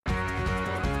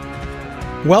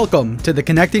Welcome to the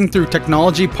Connecting Through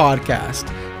Technology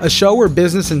podcast, a show where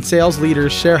business and sales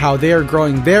leaders share how they are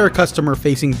growing their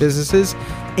customer-facing businesses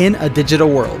in a digital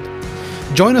world.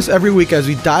 Join us every week as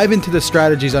we dive into the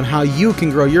strategies on how you can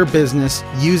grow your business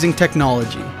using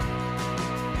technology.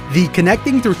 The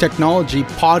Connecting Through Technology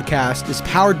podcast is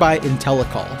powered by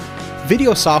Intellicall,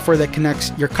 video software that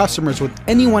connects your customers with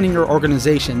anyone in your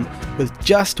organization with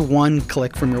just one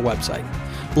click from your website.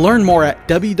 Learn more at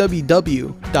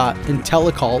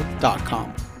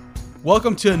www.intellicall.com.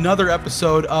 Welcome to another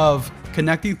episode of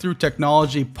Connecting Through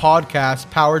Technology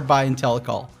podcast powered by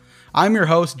Intellicall. I'm your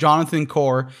host, Jonathan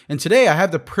Core, and today I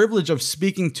have the privilege of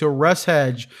speaking to Russ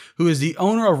Hedge, who is the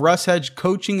owner of Russ Hedge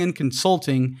Coaching and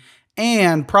Consulting,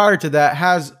 and prior to that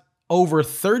has over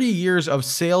 30 years of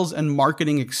sales and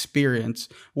marketing experience.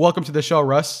 Welcome to the show,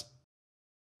 Russ.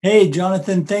 Hey,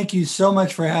 Jonathan, thank you so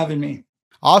much for having me.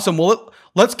 Awesome. Well,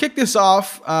 let's kick this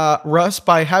off, Russ,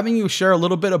 by having you share a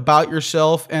little bit about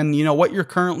yourself and what you're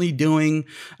currently doing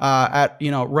at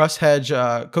Russ Hedge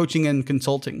Coaching and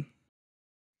Consulting.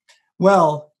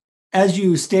 Well, as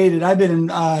you stated, I've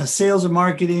been in sales and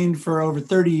marketing for over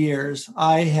 30 years.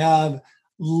 I have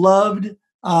loved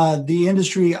the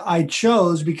industry I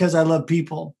chose because I love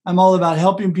people. I'm all about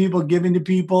helping people, giving to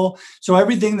people. So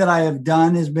everything that I have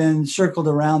done has been circled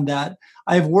around that.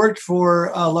 I've worked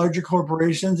for larger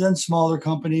corporations and smaller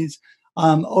companies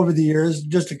over the years,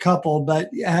 just a couple, but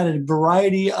I had a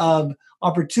variety of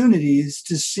opportunities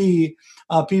to see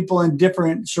people in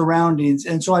different surroundings.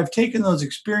 And so I've taken those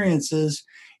experiences.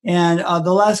 And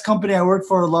the last company I worked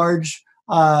for, a large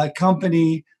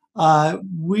company,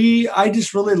 I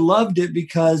just really loved it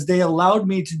because they allowed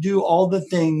me to do all the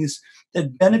things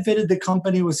that benefited the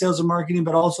company with sales and marketing,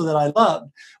 but also that I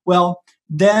loved. Well,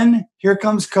 then here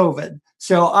comes COVID.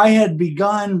 So I had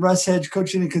begun Russ Hedge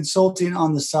Coaching and Consulting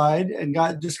on the side and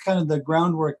got just kind of the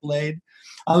groundwork laid.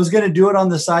 I was going to do it on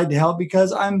the side to help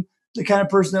because I'm the kind of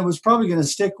person that was probably going to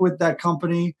stick with that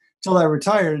company till I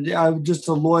retired. I was just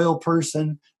a loyal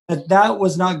person, but that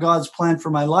was not God's plan for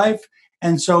my life.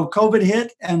 And so COVID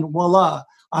hit and voila,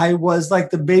 I was like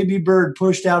the baby bird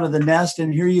pushed out of the nest.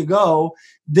 And here you go.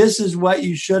 This is what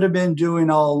you should have been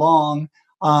doing all along.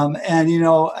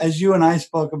 As you and I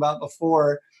spoke about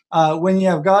before, when you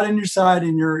have God on your side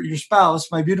and your spouse,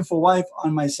 my beautiful wife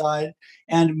on my side,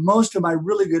 and most of my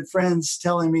really good friends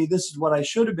telling me this is what I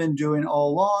should have been doing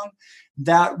all along,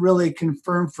 that really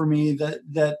confirmed for me that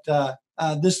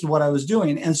this is what I was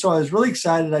doing. And so I was really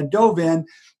excited. I dove in,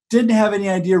 didn't have any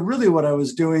idea really what I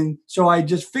was doing. So I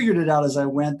just figured it out as I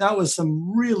went. That was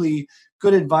some really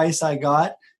good advice I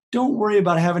got. Don't worry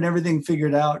about having everything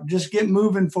figured out. Just get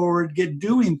moving forward, get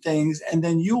doing things, and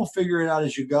then you'll figure it out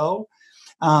as you go.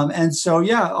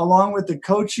 Along with the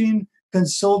coaching,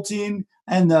 consulting,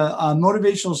 and the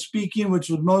motivational speaking, which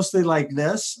was mostly like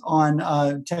this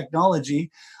on technology,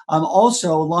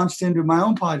 also launched into my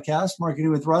own podcast,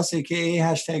 Marketing with Russ, aka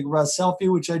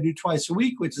 #RussSelfie, which I do twice a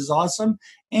week, which is awesome.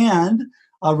 And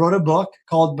I wrote a book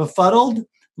called Befuddled,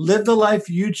 Live the Life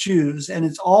You Choose. And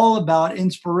it's all about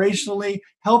inspirationally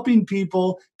helping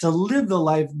people to live the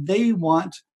life they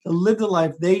want, to live the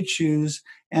life they choose,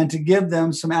 and to give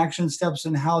them some action steps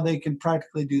and how they can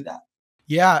practically do that.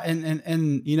 Yeah, and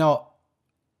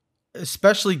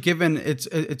especially given it's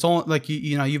only like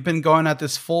you've been going at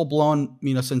this full blown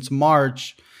since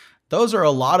March. Those are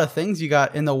a lot of things you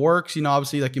got in the works.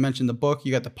 Obviously, like you mentioned, the book,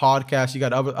 you got the podcast, you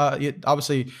got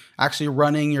obviously actually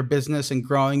running your business and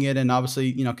growing it, and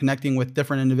obviously connecting with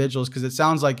different individuals, because it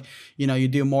sounds like you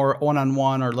do more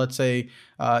one-on-one, or let's say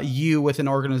you with an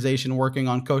organization working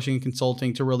on coaching and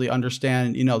consulting to really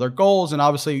understand their goals, and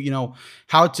obviously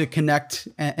how to connect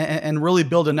and really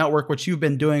build a network, which you've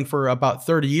been doing for about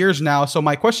 30 years now. So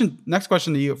my next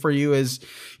question for you is,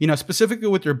 specifically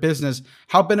with your business,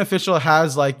 how beneficial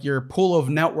has like your pool of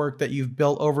network that you've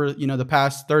built over the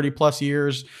past 30 plus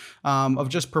years of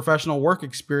just professional work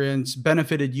experience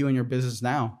benefited you and your business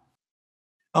now?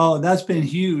 Oh, that's been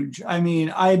huge. I mean,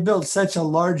 I built such a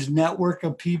large network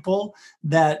of people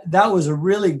that was a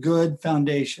really good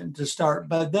foundation to start.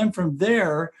 But then from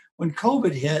there, when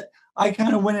COVID hit, I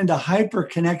kind of went into hyper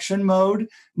connection mode.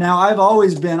 Now, I'm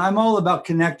all about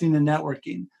connecting and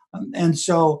networking. And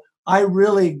so I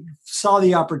really saw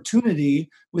the opportunity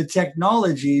with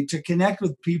technology to connect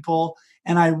with people.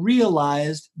 And I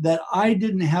realized that I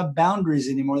didn't have boundaries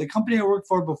anymore. The company I worked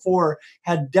for before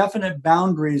had definite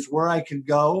boundaries where I could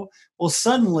go. Well,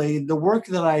 suddenly the work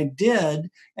that I did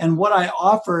and what I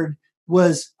offered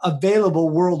was available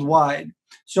worldwide.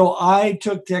 So I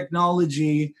took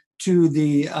technology to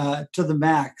the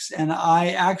max, and I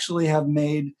actually have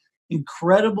made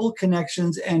incredible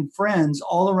connections and friends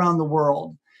all around the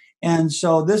world. And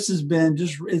so this has been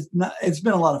it's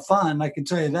been a lot of fun, I can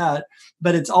tell you that,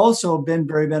 but it's also been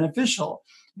very beneficial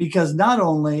because not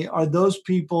only are those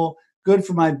people good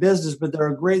for my business, but they're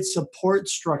a great support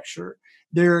structure.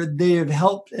 They have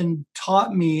helped and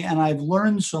taught me, and I've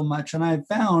learned so much, and I've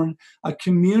found a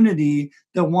community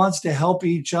that wants to help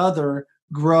each other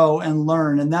grow and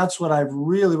learn. And that's what I've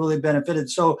really, really benefited.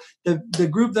 So the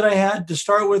group that I had to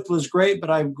start with was great, but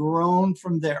I've grown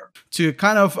from there. To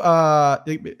kind of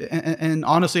and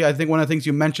honestly, I think one of the things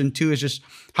you mentioned too is just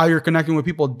how you're connecting with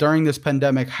people during this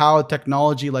pandemic, how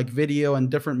technology like video and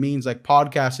different means like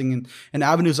podcasting and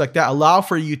avenues like that allow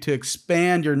for you to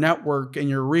expand your network and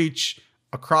your reach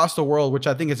across the world, which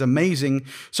I think is amazing.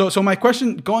 So my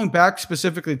question, going back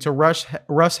specifically to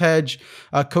Russ Hedge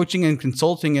coaching and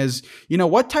consulting, is,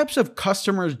 what types of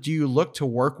customers do you look to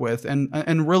work with,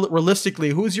 and realistically,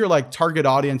 who's your like target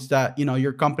audience that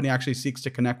your company actually seeks to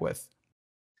connect with?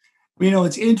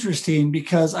 It's interesting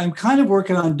because I'm kind of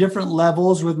working on different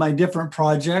levels with my different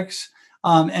projects.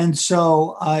 And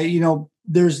so,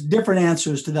 there's different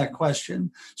answers to that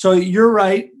question. So you're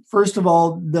right. First of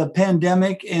all, the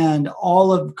pandemic and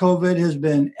all of COVID has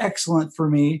been excellent for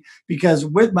me because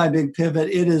with my big pivot,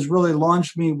 it has really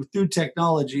launched me through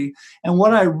technology. And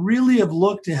what I really have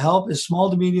looked to help is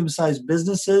small to medium sized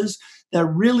businesses that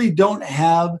really don't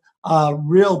have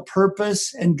real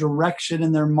purpose and direction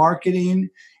in their marketing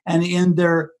and in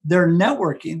their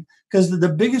networking. Because the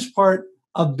biggest part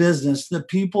of business that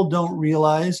people don't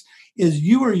realize is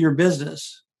you are your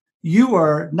business. You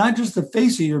are not just the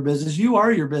face of your business, you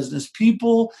are your business.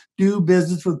 People do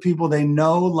business with people they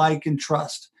know, like, and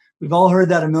trust. We've all heard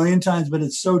that a million times, but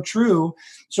it's so true.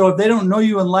 So if they don't know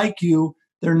you and like you,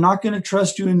 they're not going to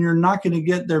trust you and you're not going to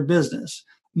get their business.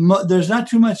 There's not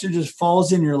too much that just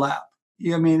falls in your lap.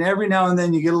 I mean, every now and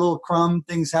then you get a little crumb,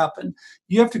 things happen.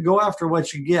 You have to go after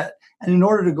what you get. And in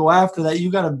order to go after that,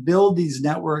 you got to build these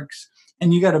networks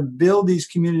and you got to build these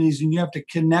communities and you have to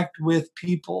connect with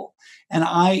people. And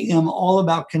I am all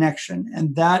about connection.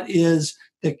 And that is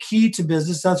the key to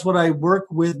business. That's what I work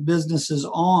with businesses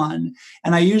on.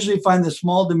 And I usually find the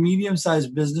small to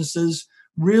medium-sized businesses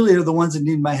really are the ones that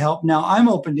need my help. Now, I'm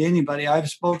open to anybody. I've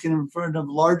spoken in front of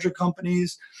larger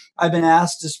companies. I've been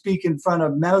asked to speak in front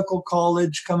of medical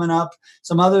college coming up,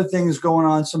 some other things going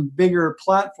on, some bigger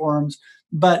platforms.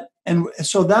 And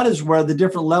so that is where the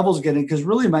different levels get in, because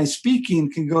really my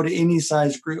speaking can go to any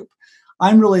size group.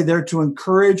 I'm really there to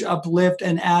encourage, uplift,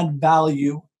 and add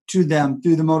value to them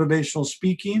through the motivational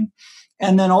speaking.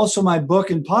 And then also my book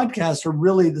and podcast are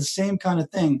really the same kind of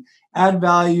thing. Add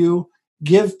value,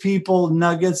 give people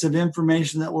nuggets of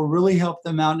information that will really help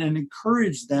them out and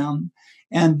encourage them.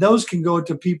 And those can go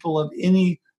to people of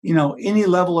any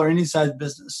level or any size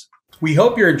business. We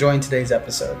hope you're enjoying today's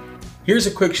episode. Here's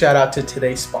a quick shout out to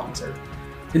today's sponsor.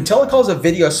 Intellicall is a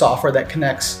video software that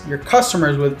connects your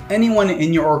customers with anyone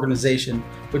in your organization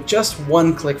with just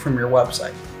one click from your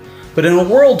website. But in a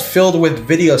world filled with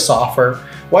video software,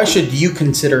 why should you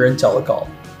consider Intellicall?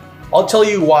 I'll tell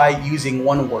you why using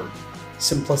one word: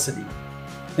 simplicity.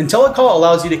 Intellicall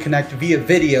allows you to connect via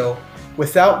video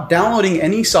without downloading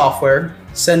any software,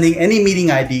 sending any meeting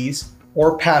IDs,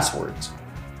 or passwords.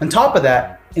 On top of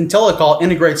that, Intellicall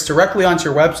integrates directly onto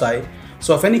your website,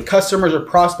 so if any customers or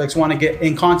prospects want to get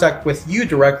in contact with you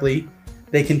directly,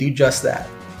 they can do just that.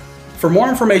 For more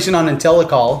information on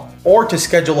Intellicall or to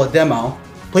schedule a demo,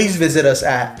 please visit us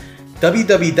at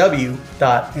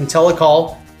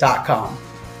www.intellicall.com.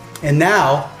 And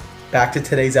now, back to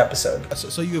today's episode.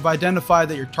 So you've identified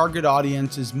that your target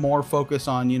audience is more focused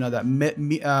on,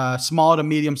 that small to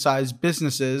medium-sized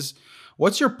businesses.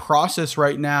 What's your process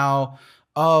right now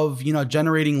of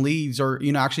generating leads or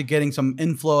actually getting some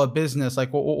inflow of business? Like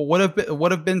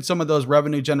what have been some of those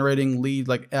revenue generating lead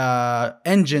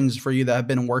engines for you that have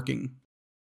been working?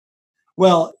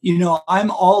 Well,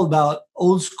 I'm all about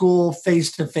old school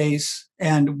face to face,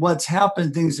 and what's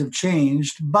happened, things have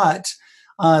changed, but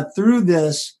through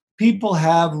this, people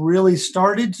have really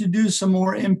started to do some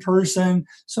more in-person,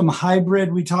 some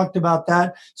hybrid. We talked about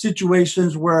that,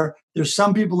 situations where there's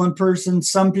some people in person,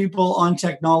 some people on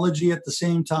technology at the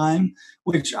same time,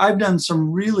 which I've done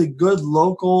some really good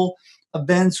local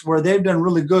events where they've done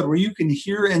really good, where you can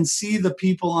hear and see the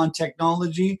people on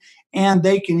technology and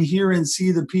they can hear and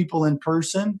see the people in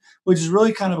person, which is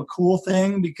really kind of a cool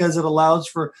thing because it allows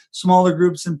for smaller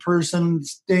groups in person,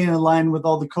 staying in line with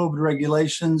all the COVID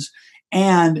regulations,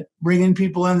 and bringing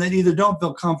people in that either don't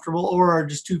feel comfortable or are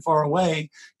just too far away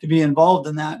to be involved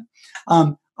in that.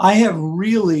 I have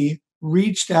really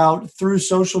reached out through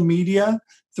social media,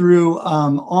 through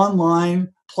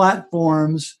online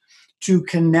platforms to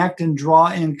connect and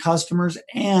draw in customers,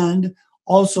 and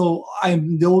Also,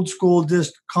 I'm the old school,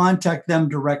 just contact them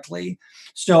directly.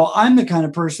 So I'm the kind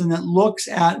of person that looks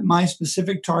at my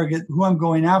specific target, who I'm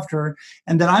going after,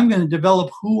 and that I'm going to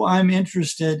develop who I'm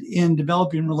interested in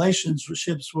developing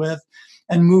relationships with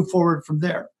and move forward from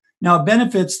there. Now, it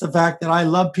benefits the fact that I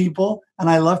love people and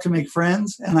I love to make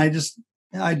friends, and I just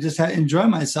enjoy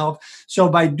myself. So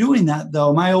by doing that,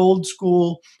 though, my old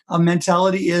school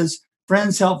mentality is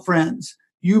friends help friends.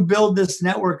 You build this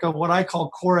network of what I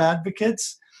call core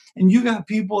advocates, and you got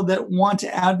people that want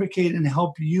to advocate and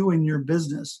help you in your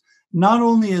business. Not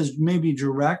only as maybe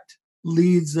direct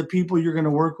leads the people you're going to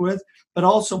work with, but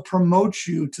also promote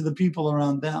you to the people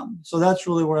around them. So that's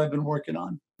really what I've been working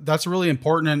on. That's really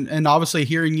important. And obviously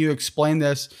hearing you explain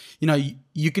this,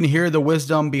 you can hear the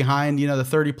wisdom behind, the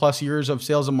 30 plus years of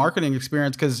sales and marketing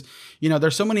experience. Cause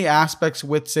there's so many aspects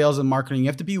with sales and marketing. You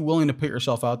have to be willing to put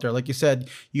yourself out there. Like you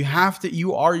said,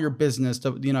 you are your business.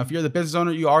 If you're the business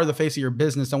owner, you are the face of your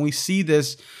business. And we see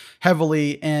this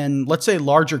heavily in, let's say,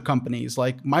 larger companies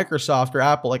like Microsoft or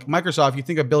Apple. Like Microsoft, you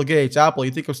think of Bill Gates. Apple,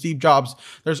 you think of Steve Jobs.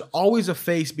 There's always a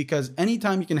face, because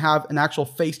anytime you can have an actual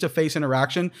face-to-face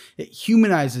interaction, it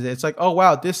humanizes it. It's like, oh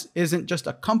wow, this isn't just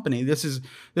a company. This is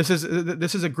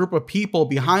a group of people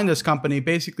behind this company,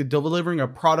 basically delivering a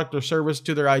product or service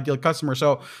to their ideal customer.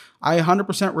 So I 100%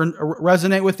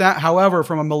 resonate with that. However,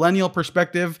 from a millennial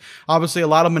perspective, obviously a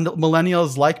lot of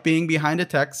millennials like being behind a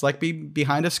text, like being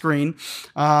behind a screen,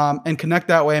 and connect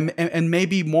that way, and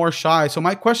maybe more shy. So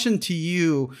my question to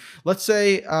you, let's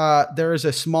say there is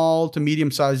a small to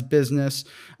medium-sized business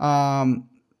out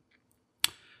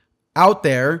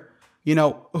there,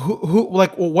 who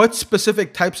like, what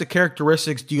specific types of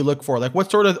characteristics do you look for? Like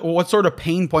what sort of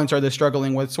pain points are they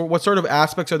struggling with? So what sort of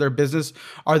aspects of their business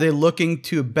are they looking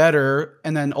to better?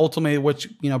 And then ultimately, which,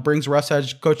 brings Russ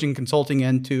Hedge Coaching Consulting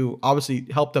in to obviously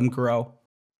help them grow.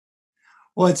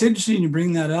 Well, it's interesting you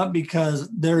bring that up, because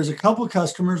there's a couple of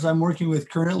customers I'm working with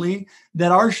currently that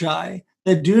are shy,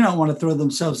 that do not want to throw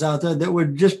themselves out there, that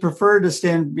would just prefer to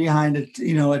stand behind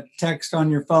a text on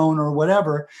your phone or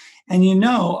whatever. And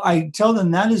I tell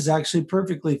them that is actually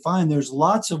perfectly fine. There's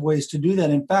lots of ways to do that.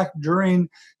 In fact, during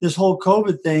this whole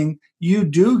COVID thing, you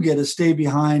do get to stay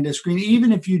behind a screen.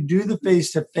 Even if you do the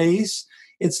face to face,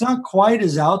 it's not quite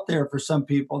as out there for some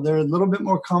people. They're a little bit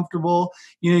more comfortable.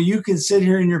 You can sit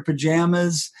here in your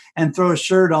pajamas and throw a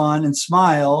shirt on and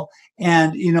smile.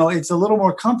 And, it's a little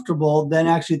more comfortable than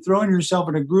actually throwing yourself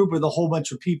in a group with a whole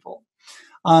bunch of people.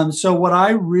 So what I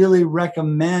really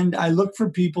recommend, I look for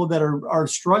people that are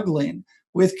struggling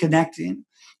with connecting.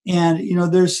 And,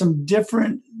 there's some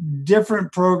different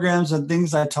programs and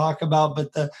things I talk about,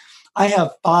 but I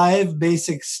have 5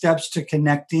 basic steps to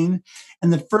connecting.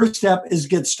 And the first step is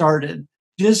get started.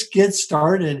 Just get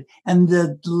started. And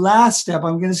the last step,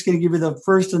 I'm just going to give you the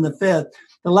first and the fifth.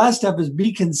 The last step is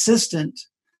be consistent.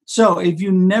 So if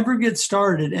you never get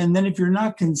started, and then if you're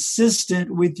not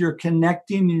consistent with your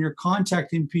connecting and your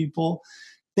contacting people,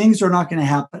 things are not going to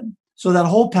happen. So that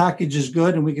whole package is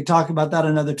good, and we could talk about that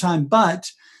another time.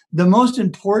 But the most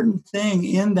important thing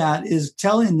in that is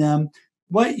telling them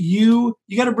what you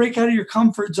got to break out of your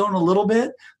comfort zone a little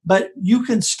bit, but you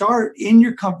can start in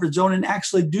your comfort zone and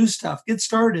actually do stuff. Get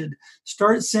started.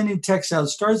 Start sending texts out.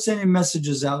 Start sending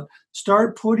messages out.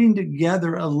 Start putting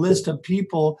together a list of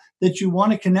people that you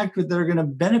want to connect with that are going to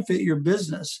benefit your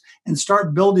business, and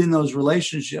start building those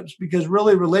relationships. Because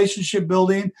really, relationship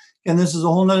building, and this is a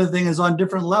whole nother thing, is on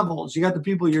different levels. You got the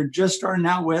people you're just starting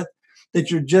out with, that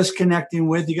you're just connecting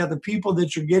with. You got the people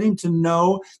that you're getting to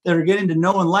know, that are getting to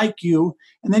know and like you.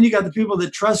 And then you got the people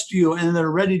that trust you and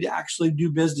they're ready to actually do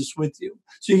business with you.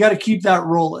 So you got to keep that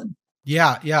rolling.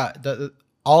 Yeah.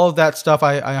 All of that stuff,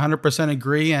 I 100%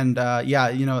 agree. And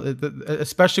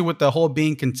especially with the whole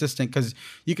being consistent, because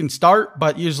you can start,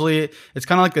 but usually it's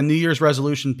kind of like the New Year's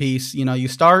resolution piece. You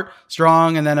start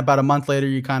strong, and then about a month later,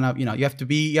 you kind of, you have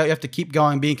to keep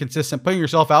going, being consistent, putting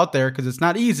yourself out there, because it's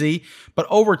not easy. But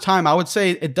over time, I would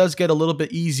say it does get a little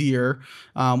bit easier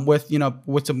with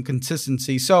some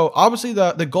consistency. So obviously,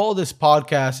 the goal of this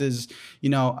podcast is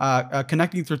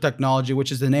connecting through technology,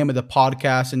 which is the name of the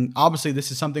podcast, and obviously this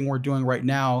is something we're doing right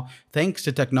now thanks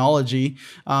to technology.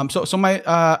 So my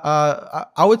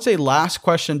I would say last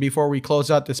question before we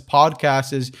close out this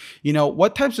podcast is,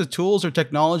 what types of tools or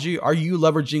technology are you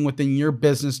leveraging within your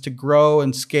business to grow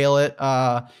and scale it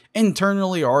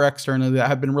internally or externally that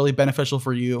have been really beneficial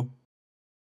for you?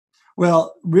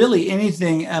 Well, really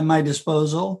anything at my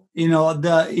disposal.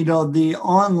 The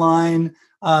online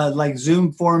like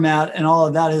Zoom format and all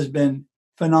of that has been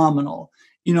phenomenal.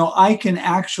 I can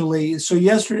actually, so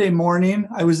yesterday morning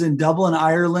I was in Dublin,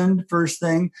 Ireland, first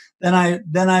thing. Then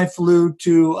I flew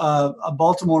to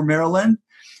Baltimore, Maryland.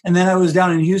 And then I was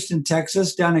down in Houston,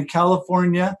 Texas, down in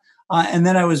California. And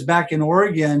then I was back in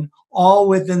Oregon, all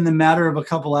within the matter of a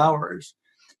couple hours.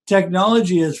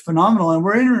 Technology is phenomenal. And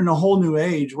we're entering a whole new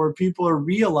age where people are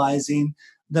realizing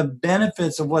the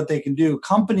benefits of what they can do.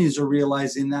 Companies are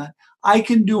realizing that. I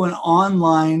can do an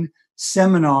online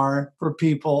seminar for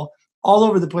people all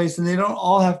over the place, and they don't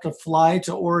all have to fly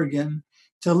to Oregon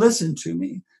to listen to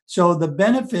me. So the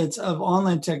benefits of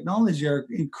online technology are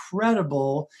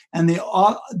incredible, and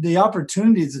the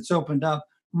opportunities it's opened up.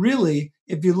 Really,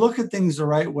 if you look at things the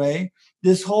right way,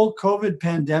 this whole COVID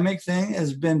pandemic thing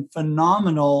has been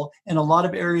phenomenal in a lot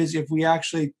of areas if we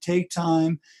actually take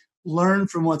time, learn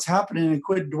from what's happening, and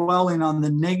quit dwelling on the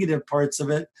negative parts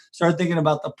of it. Start thinking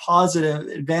about the positive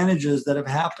advantages that have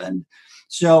happened.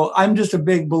 So I'm just a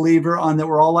big believer on that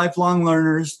we're all lifelong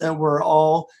learners, that we're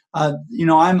all, I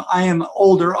am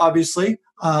older, obviously,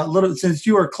 a little, since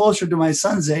you are closer to my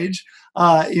son's age, so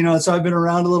I've been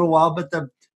around a little while, but the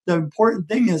important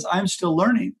thing is I'm still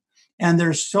learning, and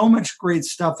there's so much great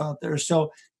stuff out there.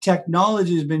 So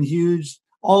technology has been huge.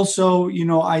 Also,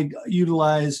 I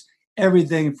utilize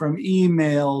everything from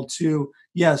email to,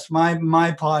 yes, my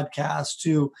podcast,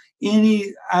 to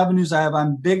any avenues I have.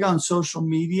 I'm big on social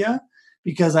media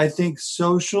because I think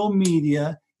social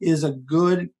media is a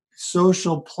good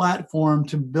social platform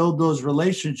to build those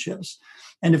relationships.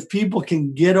 And if people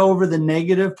can get over the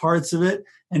negative parts of it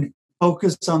and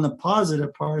focus on the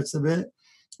positive parts of it,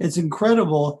 it's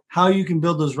incredible how you can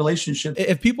build those relationships.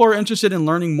 If people are interested in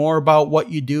learning more about what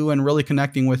you do and really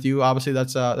connecting with you, obviously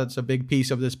that's a big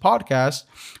piece of this podcast.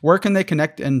 Where can they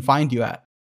connect and find you at?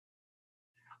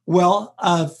 Well,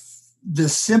 the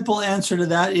simple answer to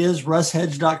that is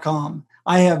russhedge.com.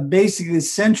 I have basically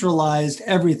centralized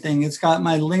everything. It's got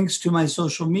my links to my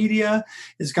social media.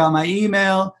 It's got my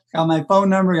email, got my phone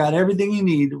number, got everything you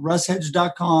need,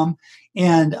 russhedge.com.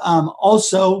 And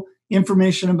also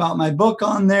information about my book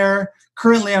on there.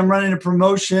 Currently, I'm running a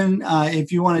promotion.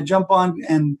 If you want to jump on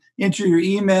and enter your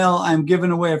email, I'm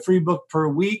giving away a free book per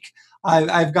week.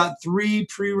 I've got 3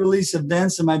 pre-release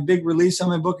events, and my big release on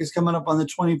my book is coming up on the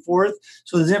 24th.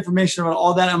 So there's information about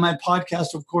all that on my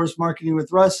podcast, of course, Marketing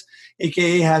with Russ,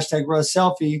 aka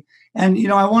 #RussSelfie. And,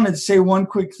 I wanted to say one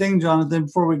quick thing, Jonathan,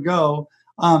 before we go.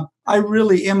 I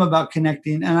really am about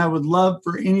connecting, and I would love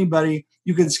for anybody,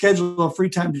 you can schedule a free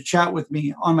time to chat with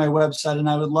me on my website, and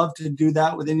I would love to do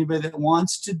that with anybody that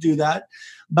wants to do that.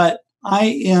 But I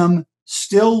am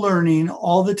still learning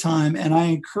all the time, and I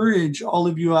encourage all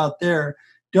of you out there,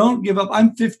 don't give up.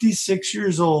 I'm 56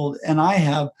 years old, and I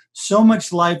have so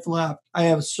much life left. I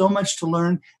have so much to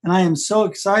learn, and I am so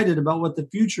excited about what the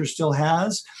future still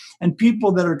has. And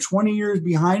people that are 20 years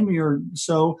behind me or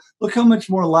so, look how much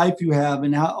more life you have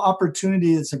and how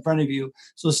opportunity is in front of you.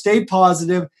 So stay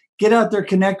positive, get out there,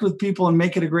 connect with people, and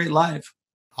make it a great life.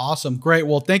 Awesome. Great.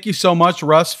 Well, thank you so much,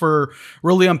 Russ, for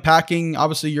really unpacking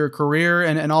obviously your career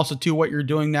and also too what you're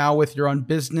doing now with your own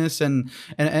business and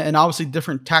obviously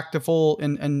different tactical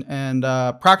and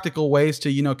practical ways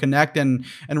to, connect and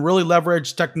really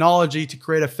leverage technology to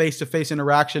create a face-to-face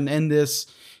interaction in this,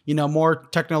 more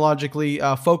technologically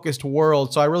focused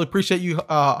world. So I really appreciate you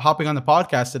hopping on the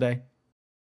podcast today.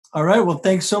 All right. Well,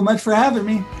 thanks so much for having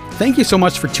me. Thank you so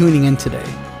much for tuning in today.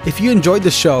 If you enjoyed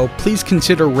the show, please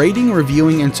consider rating,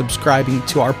 reviewing, and subscribing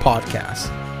to our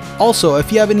podcast. Also,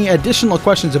 if you have any additional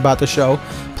questions about the show,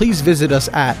 please visit us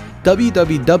at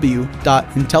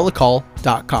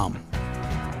www.intellicall.com.